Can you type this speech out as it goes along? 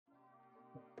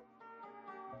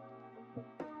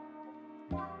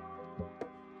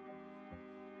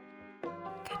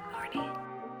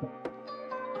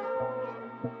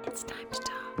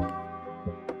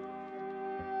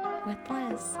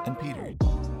Liz and Peter.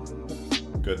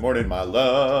 Good morning, my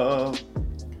love.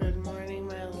 Good morning,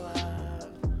 my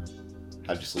love.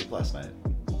 How'd you sleep last night?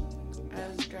 I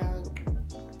was drunk.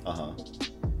 Uh-huh.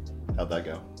 How'd that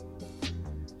go?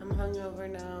 I'm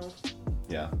hungover now.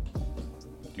 Yeah.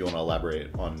 Do you want to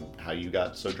elaborate on how you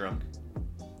got so drunk?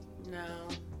 No.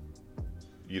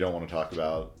 You don't want to talk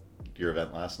about your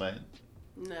event last night?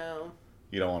 No.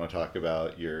 You don't want to talk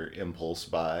about your impulse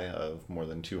buy of more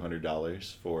than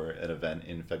 $200 for an event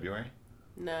in February?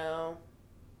 No.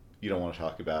 You don't want to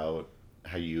talk about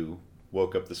how you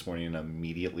woke up this morning and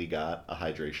immediately got a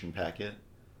hydration packet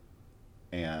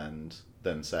and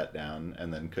then sat down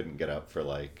and then couldn't get up for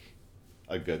like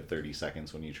a good 30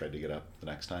 seconds when you tried to get up the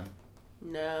next time?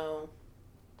 No.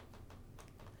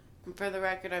 And for the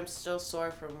record, I'm still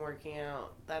sore from working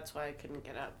out. That's why I couldn't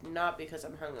get up. Not because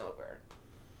I'm hungover.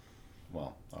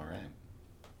 Well, all right.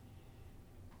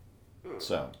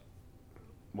 So,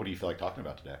 what do you feel like talking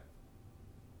about today?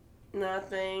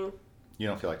 Nothing. You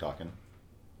don't feel like talking?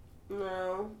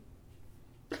 No.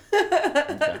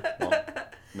 Okay, well,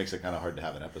 makes it kind of hard to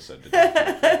have an episode today.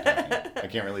 I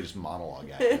can't really just monologue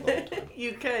at you the whole time.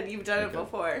 You could. You've done it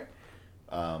before.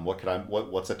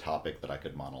 What's a topic that I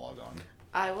could monologue on?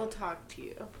 I will talk to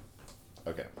you.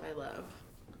 Okay. My love.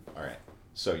 All right.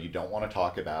 So you don't want to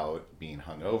talk about being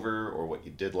hungover or what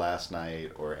you did last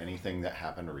night or anything that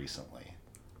happened recently.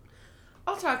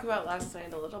 I'll talk about last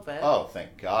night a little bit. Oh,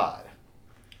 thank God.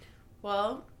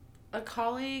 Well, a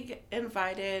colleague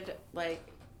invited,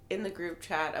 in the group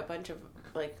chat, a bunch of,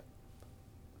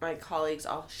 my colleagues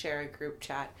all share a group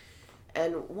chat.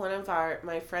 And one of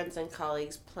my friends and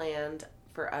colleagues planned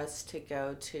for us to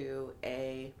go to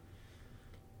a,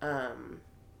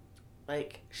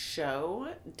 show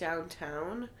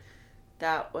downtown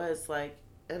that was, an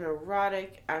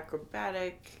erotic,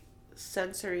 acrobatic,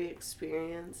 sensory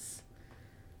experience.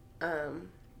 And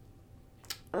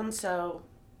so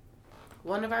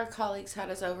one of our colleagues had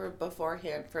us over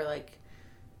beforehand for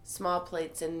small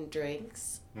plates and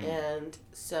drinks. And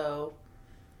so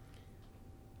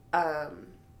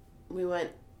we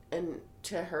went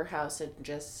to her house and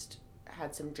just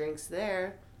had some drinks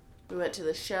there. We went to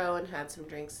the show and had some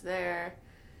drinks there.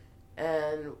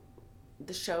 And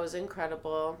the show was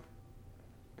incredible.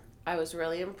 I was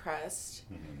really impressed.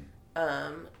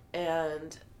 Mm-hmm.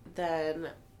 And then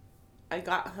I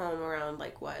got home around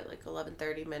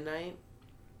 11:30 midnight.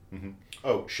 Mm-hmm.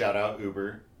 Oh, shout out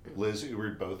Uber. Liz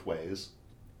Ubered both ways.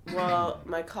 Well,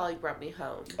 my colleague brought me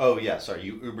home. Oh yeah, sorry,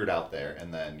 you Ubered out there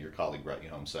and then your colleague brought you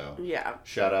home. So Yeah.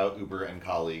 shout out Uber and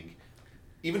colleague.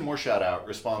 Even more shout out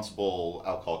responsible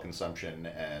alcohol consumption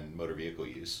and motor vehicle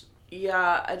use.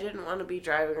 Yeah, I didn't want to be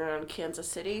driving around Kansas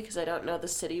City because I don't know the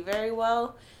city very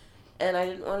well. And I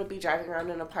didn't want to be driving around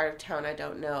in a part of town I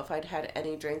don't know if I'd had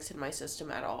any drinks in my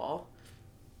system at all.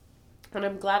 And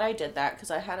I'm glad I did that because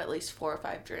I had at least 4 or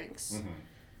 5 drinks. Mm-hmm.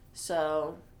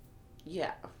 So,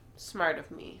 yeah, smart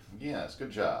of me. Yes, good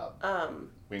job.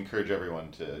 We encourage everyone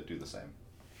to do the same.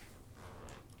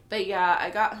 But yeah,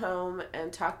 I got home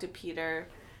and talked to Peter,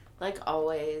 like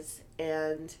always,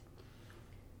 and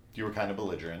You were kind of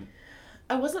belligerent.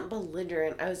 I wasn't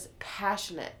belligerent. I was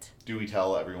passionate. Do we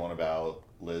tell everyone about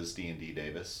Liz D&D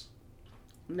Davis,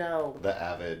 No. the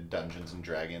avid Dungeons and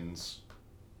Dragons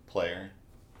player?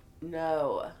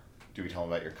 No. Do we tell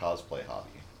them about your cosplay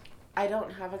hobby? I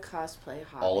don't have a cosplay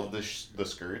hobby. All of the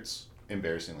skirts,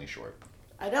 embarrassingly short.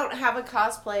 I don't have a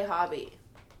cosplay hobby.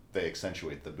 They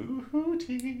accentuate the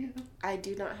booty. I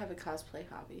do not have a cosplay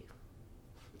hobby.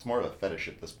 It's more of a fetish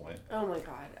at this point. Oh my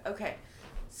god. Okay.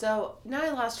 So, now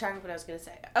I lost track of what I was going to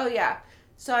say. Oh yeah.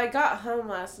 So I got home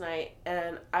last night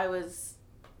and I was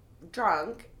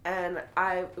drunk and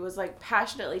I was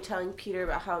passionately telling Peter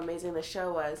about how amazing the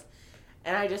show was.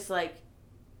 And I just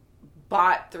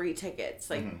bought 3 tickets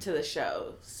to the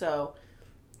show. So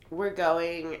we're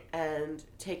going and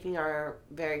taking our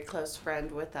very close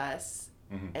friend with us.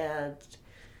 Mm-hmm. And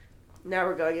now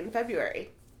we're going in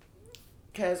February.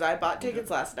 Because I bought tickets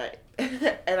last night.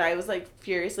 And I was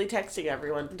furiously texting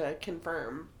everyone to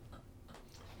confirm.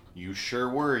 You sure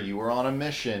were. You were on a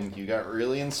mission. You got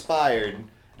really inspired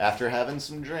after having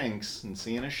some drinks and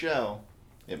seeing a show.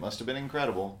 It must have been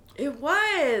incredible. It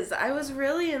was. I was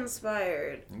really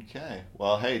inspired. Okay.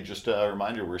 Well, hey, just a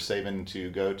reminder, we're saving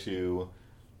to go to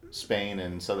Spain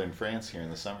and southern France here in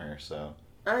the summer, so.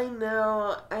 I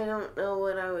know. I don't know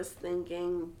what I was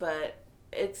thinking, but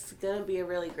it's going to be a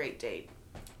really great date.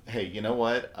 Hey, you know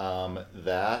what?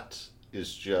 That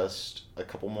is just a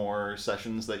couple more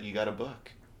sessions that you got to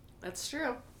book. That's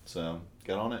true. So,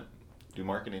 get on it. Do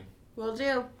marketing. Will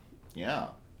do. Yeah.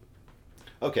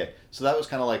 Okay, so that was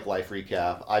kind of like life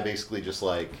recap. I basically just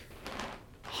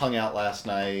hung out last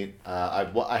night.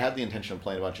 I had the intention of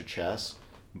playing a bunch of chess,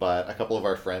 but a couple of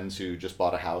our friends who just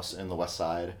bought a house in the West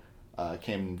Side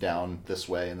came down this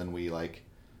way, and then we like,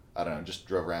 I don't know, just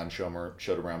drove around,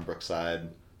 showed around Brookside,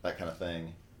 that kind of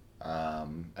thing.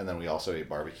 And then we also ate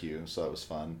barbecue, so that was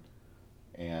fun.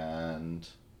 And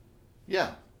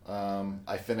yeah,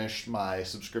 I finished my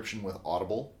subscription with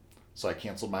Audible, so I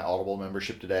canceled my Audible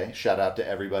membership today. Shout out to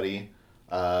everybody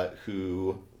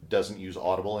who doesn't use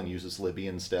Audible and uses Libby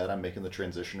instead. I'm making the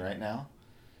transition right now.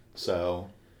 So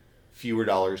fewer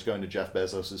dollars going to Jeff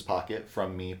Bezos' pocket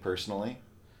from me personally.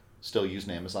 Still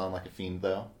using Amazon like a fiend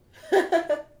though.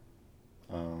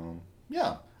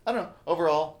 Yeah, I don't know.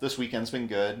 Overall, this weekend's been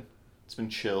good. It's been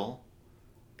chill.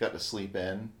 Got to sleep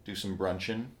in, do some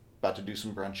brunching. About to do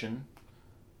some brunching.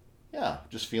 Yeah,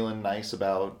 just feeling nice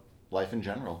about life in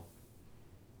general.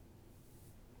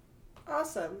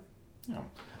 Awesome. Yeah.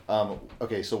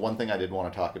 Okay, so one thing I did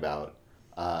want to talk about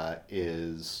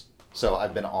is, so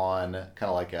I've been on kind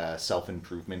of like a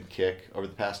self-improvement kick over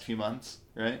the past few months,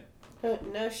 right?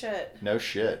 No shit. No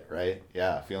shit, right?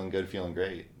 Yeah, feeling good, feeling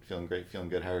great. Feeling great, feeling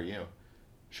good. How are you?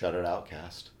 Shout out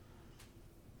Outcast.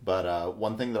 But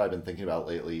one thing that I've been thinking about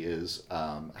lately is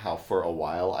how for a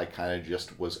while I kind of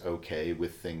just was okay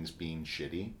with things being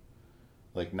shitty.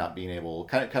 Like not being able,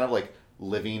 kind of like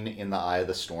living in the eye of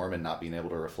the storm and not being able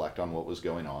to reflect on what was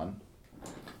going on.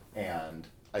 And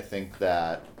I think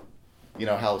that, you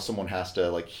know, how someone has to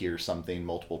like hear something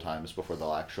multiple times before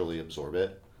they'll actually absorb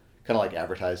it. Kind of like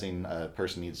advertising, a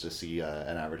person needs to see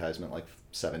an advertisement like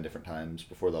 7 different times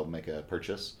before they'll make a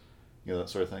purchase. You know, that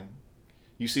sort of thing.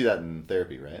 You see that in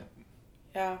therapy, right?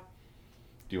 Yeah.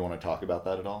 Do you want to talk about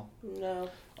that at all? No.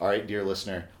 All right, dear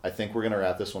listener, I think we're going to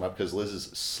wrap this one up because Liz is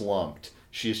slumped.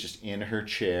 She is just in her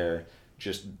chair,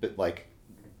 just like,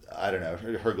 I don't know,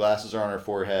 her glasses are on her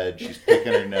forehead. She's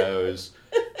picking her nose.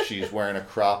 She's wearing a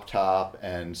crop top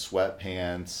and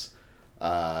sweatpants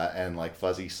and like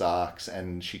fuzzy socks,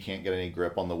 and she can't get any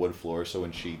grip on the wood floor. So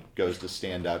when she goes to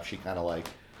stand up, she kind of like,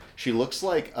 she looks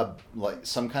like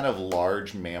some kind of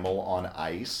large mammal on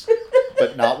ice,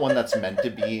 but not one that's meant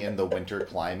to be in the winter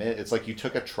climate. It's like you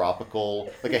took a tropical,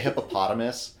 like a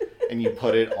hippopotamus, and you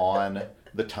put it on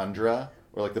the tundra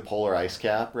or like the polar ice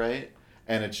cap, right?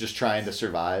 And it's just trying to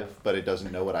survive, but it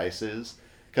doesn't know what ice is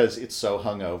because it's so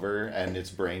hungover and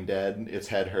it's brain dead. Its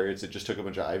head hurts. It just took a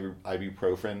bunch of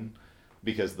ibuprofen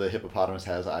because the hippopotamus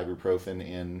has ibuprofen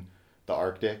in the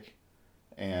Arctic.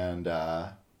 And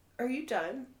Are you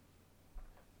done?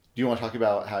 do you want to talk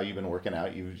about how you've been working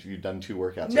out? You've done 2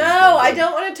 workouts. No, I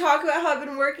don't want to talk about how I've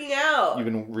been working out. You've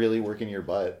been really working your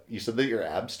butt. You said that your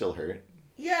abs still hurt.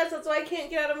 Yes, that's why I can't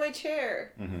get out of my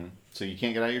chair. Mm-hmm. So you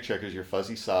can't get out of your chair because your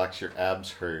fuzzy socks, your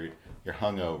abs hurt, you're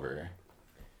hungover.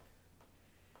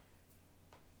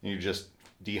 You're just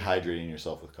dehydrating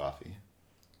yourself with coffee.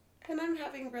 And I'm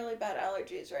having really bad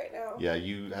allergies right now. Yeah,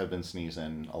 you have been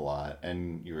sneezing a lot,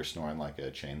 and you were snoring like a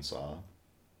chainsaw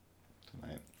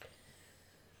tonight.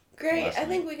 Great, I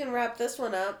think we can wrap this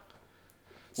one up.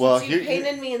 Well, since you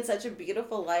painted me in such a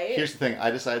beautiful light. Here's the thing.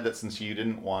 I decided that since you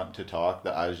didn't want to talk,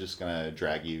 that I was just going to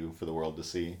drag you for the world to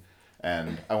see.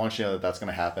 And I want you to know that that's going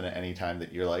to happen at any time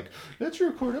that you're like, let's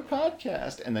record a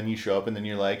podcast. And then you show up and then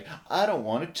you're like, I don't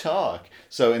want to talk.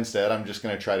 So instead, I'm just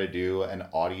going to try to do an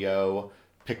audio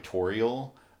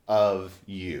pictorial of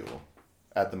you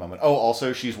at the moment. Oh,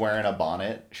 also, she's wearing a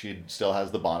bonnet. She still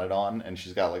has the bonnet on, and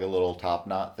she's got like a little top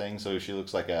knot thing. So she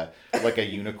looks like a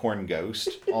unicorn ghost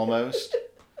almost.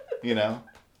 You know,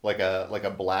 like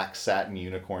a black satin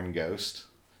unicorn ghost,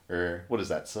 or what is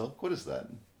that, silk? What is that?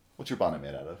 What's your bonnet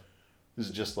made out of?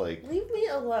 Is it just like? Leave me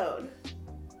alone.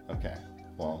 Okay,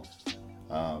 well,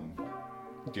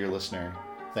 dear listener,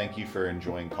 thank you for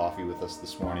enjoying coffee with us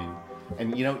this morning.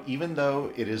 And you know, even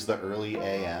though it is the early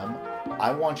AM,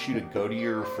 I want you to go to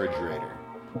your refrigerator,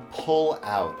 pull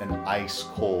out an ice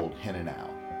cold Hin-N-Now,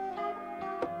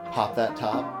 pop that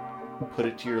top, put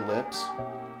it to your lips,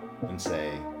 and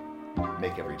say,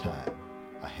 make every time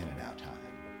a Hin-N-Now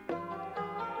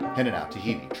time. Hin-N-Now,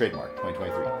 Tahiti, trademark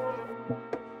 2023.